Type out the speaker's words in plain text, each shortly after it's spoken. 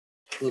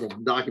little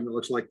document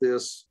looks like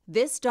this.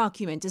 This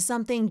document is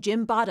something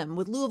Jim Bottom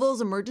with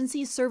Louisville's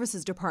Emergency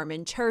Services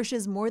Department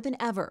cherishes more than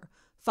ever,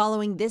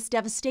 following this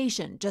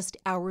devastation just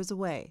hours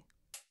away.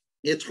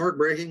 It's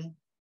heartbreaking.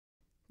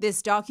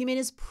 This document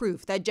is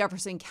proof that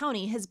Jefferson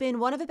County has been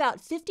one of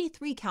about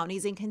 53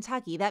 counties in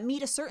Kentucky that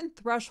meet a certain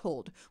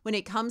threshold when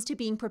it comes to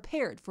being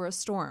prepared for a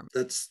storm.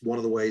 That's one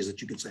of the ways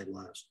that you can save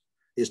lives,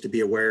 is to be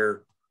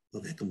aware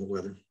of inclement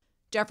weather.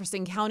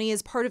 Jefferson County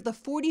is part of the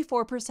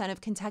 44%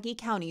 of Kentucky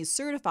counties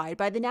certified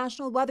by the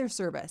National Weather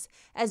Service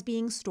as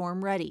being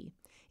storm ready.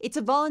 It's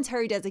a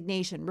voluntary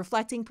designation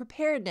reflecting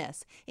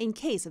preparedness in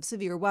case of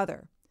severe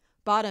weather.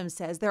 Bottom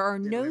says there are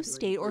no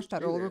state or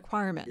federal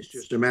requirements. It's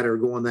just a matter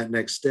of going that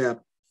next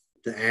step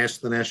to ask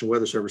the National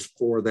Weather Service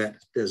for that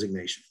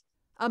designation.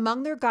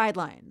 Among their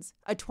guidelines,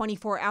 a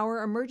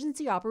 24-hour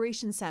emergency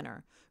operations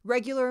center,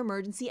 regular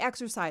emergency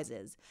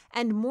exercises,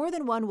 and more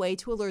than one way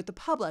to alert the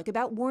public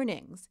about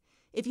warnings.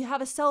 If you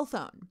have a cell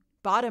phone,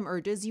 Bottom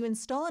urges you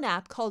install an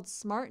app called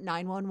Smart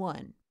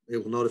 911.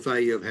 It will notify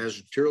you of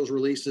hazard materials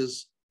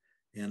releases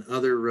and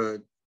other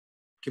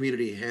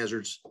community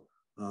hazards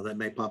that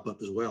may pop up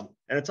as well.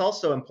 And it's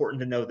also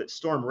important to know that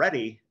storm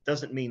ready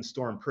doesn't mean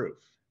storm proof.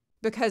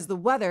 Because the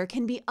weather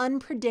can be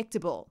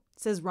unpredictable,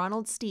 says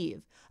Ronald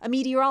Steve, a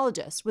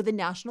meteorologist with the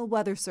National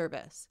Weather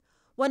Service.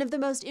 One of the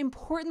most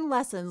important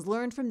lessons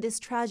learned from this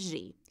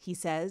tragedy, he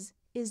says,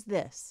 is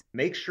this.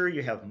 Make sure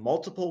you have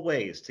multiple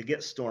ways to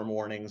get storm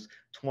warnings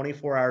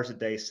 24 hours a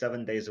day,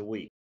 7 days a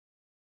week.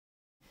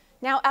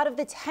 Now, out of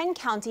the 10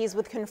 counties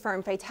with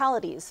confirmed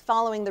fatalities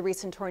following the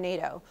recent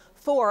tornado,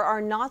 4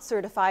 are not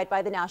certified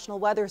by the National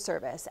Weather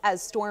Service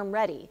as storm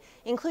ready,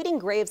 including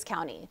Graves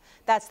County.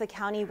 That's the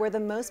county where the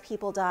most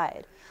people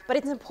died. But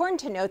it's important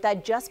to note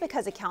that just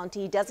because a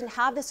county doesn't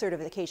have the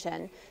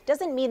certification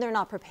doesn't mean they're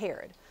not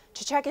prepared.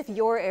 To check if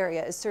your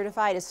area is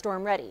certified as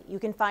storm ready, you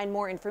can find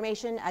more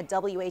information at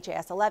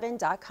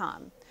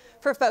WHAS11.com.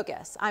 For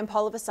Focus, I'm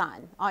Paula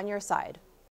Vassan, on your side.